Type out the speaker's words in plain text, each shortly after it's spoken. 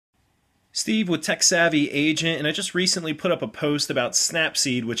Steve with Tech Savvy Agent, and I just recently put up a post about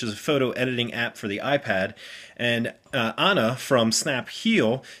Snapseed, which is a photo editing app for the iPad. And Anna from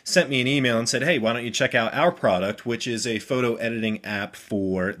Snapheal sent me an email and said, hey, why don't you check out our product, which is a photo editing app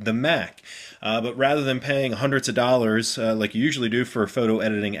for the Mac. But rather than paying hundreds of dollars like you usually do for photo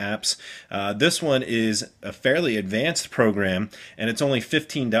editing apps, this one is a fairly advanced program, and it's only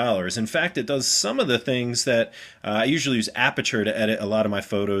 $15. In fact, it does some of the things that I usually use Aperture to edit a lot of my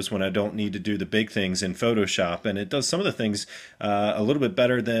photos when I don't need to do the big things in Photoshop, and it does some of the things a little bit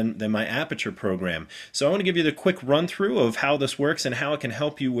better than my Aperture program. So I want to give you the quick run through of how this works and how it can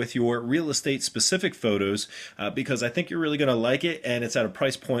help you with your real estate specific photos, because I think you're really going to like it, and it's at a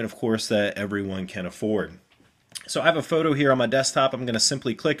price point, of course, that everyone can afford. So I have a photo here on my desktop. I'm going to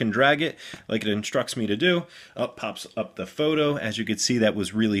simply click and drag it like it instructs me to do. Up pops up the photo. As you can see, that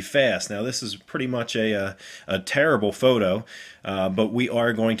was really fast. Now this is pretty much a terrible photo, but we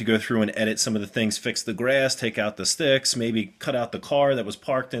are going to go through and edit some of the things, fix the grass, take out the sticks, maybe cut out the car that was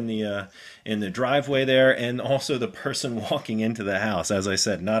parked in the driveway there, and also the person walking into the house. As I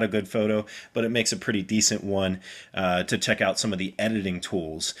said, not a good photo, but it makes a pretty decent one to check out some of the editing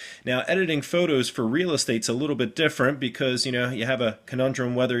tools. Now, editing photos for real estate's a little bit different because you have a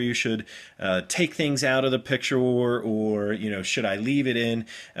conundrum whether you should take things out of the picture or should I leave it in.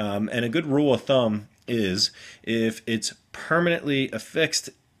 And a good rule of thumb is if it's permanently affixed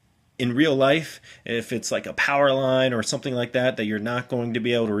in real life, if it's like a power line or something like that that you're not going to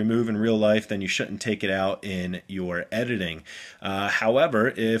be able to remove in real life, then you shouldn't take it out in your editing. However,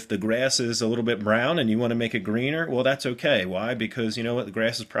 if the grass is a little bit brown and you want to make it greener, well, that's okay. Why? Because you know what? The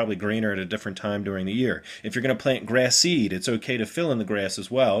grass is probably greener at a different time during the year. If you're going to plant grass seed, it's okay to fill in the grass as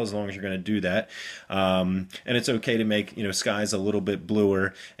well, as long as you're going to do that. And it's okay to make skies a little bit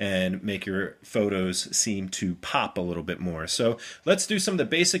bluer and make your photos seem to pop a little bit more. So let's do some of the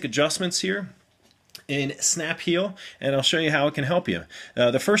basic adjustments here in Snapheal, and I'll show you how it can help you.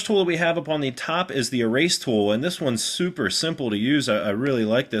 The first tool that we have up on the top is the erase tool, and this one's super simple to use. I really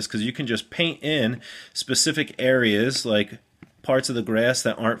like this because you can just paint in specific areas like parts of the grass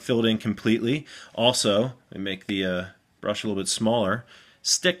that aren't filled in completely. Also, let me make the brush a little bit smaller.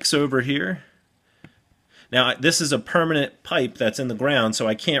 Sticks over here. Now, this is a permanent pipe that's in the ground, so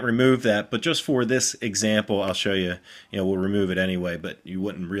I can't remove that, but just for this example, I'll show you, we'll remove it anyway, but you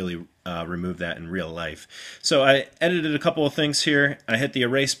wouldn't really remove that in real life. So I edited a couple of things here. I hit the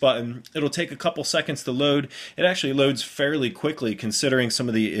erase button. It'll take a couple seconds to load. It actually loads fairly quickly considering some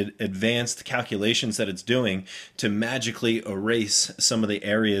of the advanced calculations that it's doing to magically erase some of the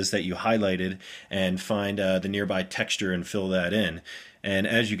areas that you highlighted and find the nearby texture and fill that in. And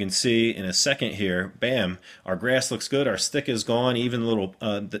as you can see in a second here, bam, our grass looks good, our stick is gone, even the little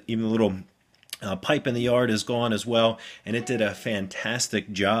pipe in the yard is gone as well, and it did a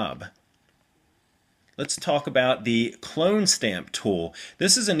fantastic job. Let's talk about the clone stamp tool.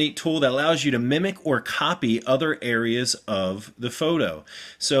 This is a neat tool that allows you to mimic or copy other areas of the photo.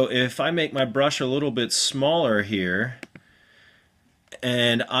 So if I make my brush a little bit smaller here,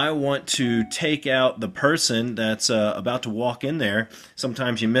 and I want to take out the person that's about to walk in there.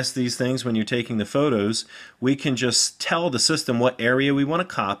 Sometimes you miss these things when you're taking the photos. We can just tell the system what area we want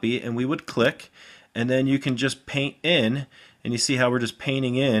to copy, and we would click, and then you can just paint in, and you see how we're just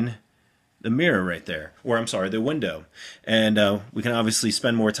painting in the mirror right there, or I'm sorry, the window. And we can obviously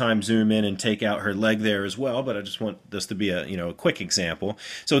spend more time, zoom in and take out her leg there as well, but I just want this to be a quick example.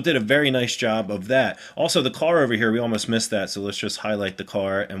 So it did a very nice job of that. Also, the car over here, we almost missed that, so let's just highlight the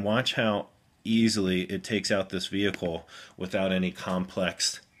car and watch how easily it takes out this vehicle without any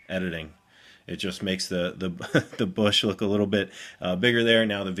complex editing. It just makes the the bush look a little bit bigger there.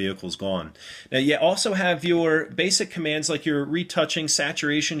 Now the vehicle's gone. Now you also have your basic commands like your retouching,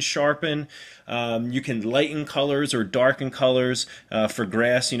 saturation, sharpen. You can lighten colors or darken colors. For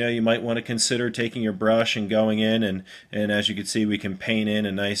grass, you might want to consider taking your brush and going in, and as you can see, we can paint in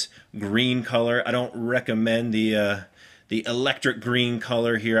a nice green color. I don't recommend the electric green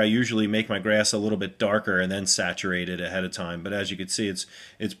color here. I usually make my grass a little bit darker and then saturate it ahead of time. But as you can see,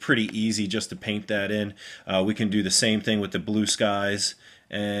 it's pretty easy just to paint that in. We can do the same thing with the blue skies,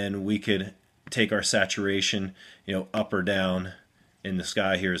 and we could take our saturation, up or down in the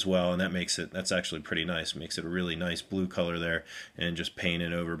sky here as well, and that's actually pretty nice. It makes it a really nice blue color there, and just paint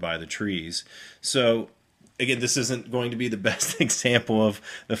it over by the trees. So again, this isn't going to be the best example of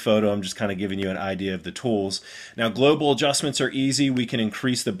the photo. I'm just kind of giving you an idea of the tools. Now, global adjustments are easy. We can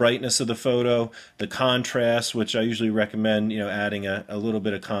increase the brightness of the photo, the contrast, which I usually recommend, adding a little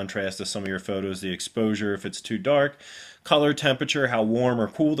bit of contrast to some of your photos, the exposure if it's too dark, color temperature, how warm or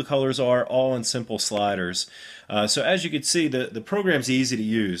cool the colors are, all in simple sliders. So as you can see, the program's easy to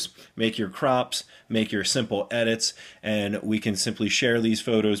use. Make your crops, make your simple edits, and we can simply share these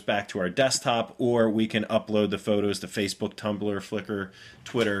photos back to our desktop, or we can upload the photos to Facebook, Tumblr, Flickr,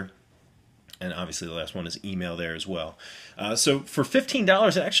 Twitter, and obviously the last one is email there as well. So for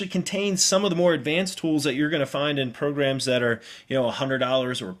 $15, it actually contains some of the more advanced tools that you're going to find in programs that are,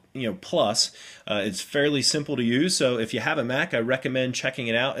 $100 or plus. It's fairly simple to use. So if you have a Mac, I recommend checking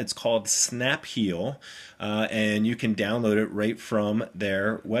it out. It's called Snapheal, and you can download it right from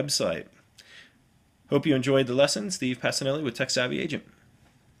their website. Hope you enjoyed the lesson. Steve Passanelli with Tech Savvy Agent.